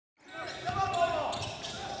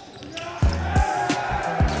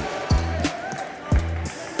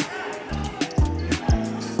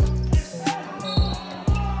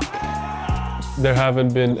There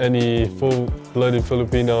haven't been any full-blooded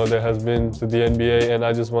Filipino that has been to the NBA, and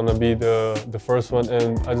I just want to be the first one,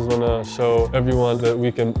 and I just want to show everyone that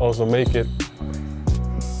we can also make it.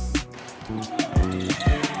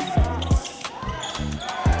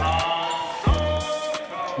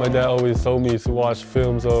 My dad always told me to watch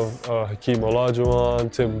films of Hakeem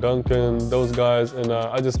Olajuwon, Tim Duncan, those guys, and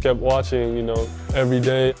I just kept watching, you know, every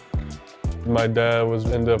day. My dad was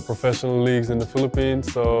in the professional leagues in the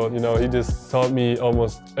Philippines, so, you know, he just taught me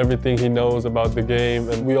almost everything he knows about the game.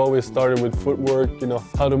 And we always started with footwork, you know,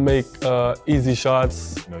 how to make easy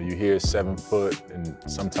shots. You know, you hear 7 foot, and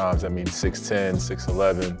sometimes that means 6'10",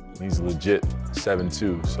 6'11". He's legit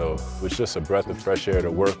 7'2", so it's just a breath of fresh air to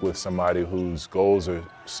work with somebody whose goals are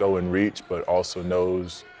so in reach, but also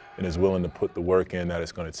knows and is willing to put the work in that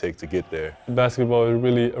it's going to take to get there. Basketball is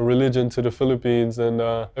really a religion to the Philippines, and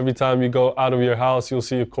every time you go out of your house, you'll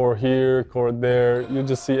see a court here, court there. You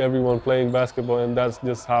just see everyone playing basketball, and that's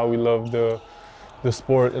just how we love the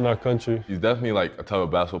sport in our country. He's definitely like a type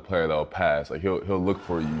of basketball player that'll pass. Like he'll look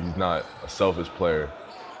for you. He's not a selfish player.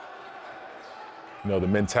 You know, the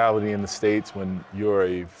mentality in the States when you're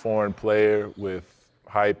a foreign player with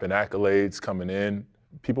hype and accolades coming in,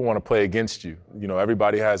 people want to play against you. You know,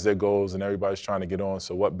 everybody has their goals and everybody's trying to get on,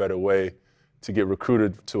 so what better way to get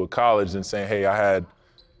recruited to a college than saying, hey, I had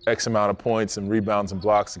X amount of points and rebounds and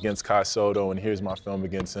blocks against Sotto, and here's my film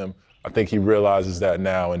against him. I think he realizes that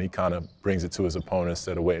now, and he kind of brings it to his opponent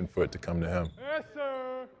instead of waiting for it to come to him. Yes,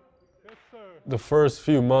 sir. Yes, sir. The first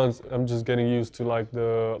few months, I'm just getting used to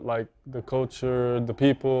the culture, the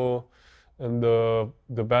people, and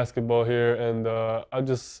the basketball here, and I'm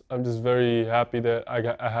just very happy that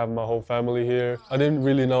I have my whole family here. I didn't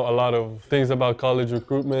really know a lot of things about college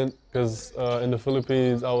recruitment because in the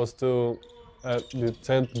Philippines I was still at the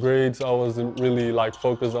 10th grade, so I wasn't really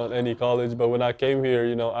focused on any college. But when I came here,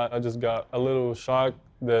 you know, I just got a little shocked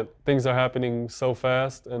that things are happening so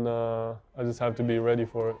fast, and I just have to be ready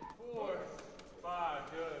for it.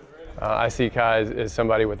 I see Kai as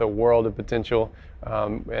somebody with a world of potential,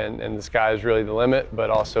 and the sky is really the limit, but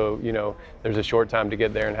also, you know, there's a short time to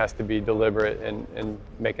get there and has to be deliberate in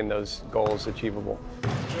making those goals achievable.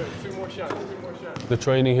 Good. 2 more shots, 2 more shots. The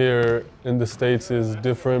training here in the States is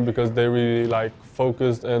different because they really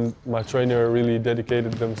focused, and my trainer really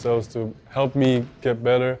dedicated themselves to help me get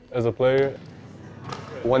better as a player.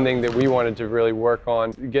 One thing that we wanted to really work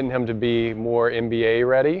on, getting him to be more NBA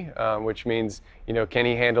ready, which means, you know, can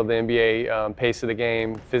he handle the NBA pace of the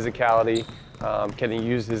game, physicality, can he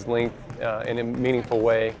use his length in a meaningful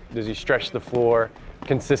way? Does he stretch the floor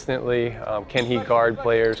consistently? Can he guard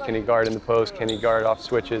players? Can he guard in the post? Can he guard off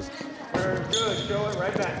switches? Very good, show it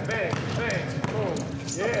right back, bang, bang, boom,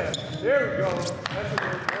 yeah, there we go. That's a good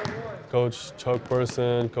one. Coach Chuck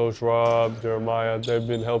Person, Coach Rob, Jeremiah, they've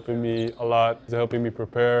been helping me a lot. They're helping me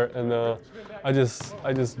prepare, and I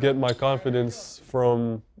just get my confidence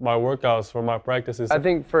from my workouts, from my practices. I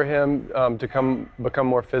think for him to become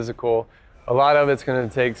more physical, a lot of it's going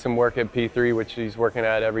to take some work at P3, which he's working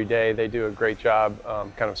at every day. They do a great job,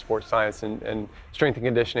 kind of sports science and strength and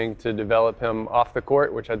conditioning to develop him off the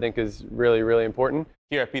court, which I think is really, really important.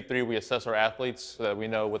 Here at P3, we assess our athletes so that we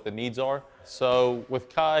know what the needs are. So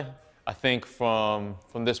with Kai, I think from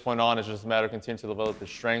this point on, it's just a matter of continuing to develop his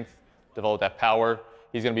strength, develop that power.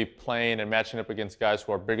 He's going to be playing and matching up against guys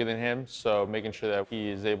who are bigger than him, so making sure that he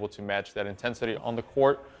is able to match that intensity on the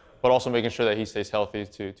court, but also making sure that he stays healthy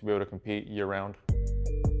to be able to compete year-round.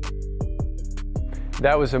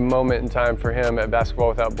 That was a moment in time for him at Basketball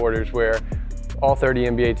Without Borders where all 30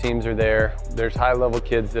 NBA teams are there. There's high-level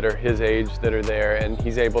kids that are his age that are there, and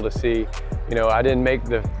he's able to see, you know, I didn't make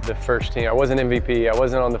the first team. I wasn't MVP. I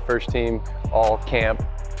wasn't on the first team all camp.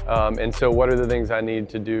 And so what are the things I need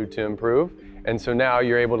to do to improve? And so now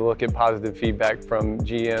you're able to look at positive feedback from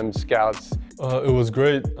GMs, scouts. It was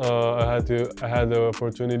great. I had the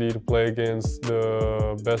opportunity to play against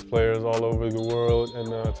the best players all over the world,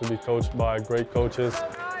 and to be coached by great coaches.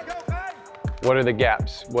 What are the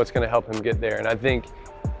gaps? What's going to help him get there? And I think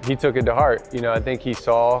he took it to heart. You know, I think he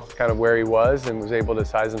saw kind of where he was and was able to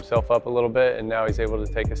size himself up a little bit, and now he's able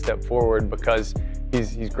to take a step forward because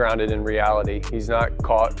he's grounded in reality. He's not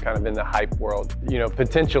caught kind of in the hype world. You know,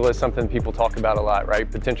 potential is something people talk about a lot, right?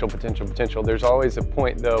 Potential, potential, potential. There's always a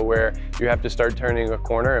point though where you have to start turning a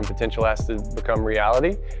corner and potential has to become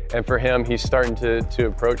reality. And for him, he's starting to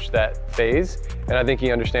approach that phase, and I think he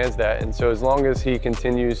understands that. And so as long as he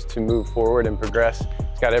continues to move forward and progress,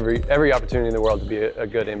 he's got every opportunity in the world to be a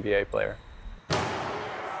good NBA player.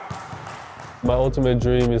 My ultimate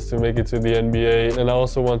dream is to make it to the NBA, and I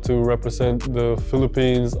also want to represent the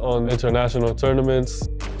Philippines on international tournaments.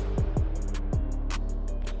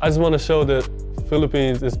 I just want to show that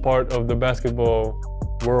Philippines is part of the basketball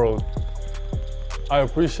world. I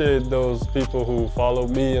appreciate those people who follow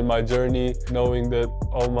me and my journey, knowing that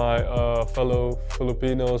all my fellow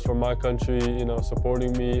Filipinos from my country,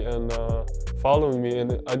 supporting me and following me.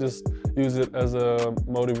 And I just use it as a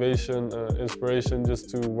motivation, inspiration, just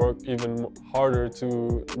to work even harder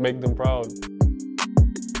to make them proud.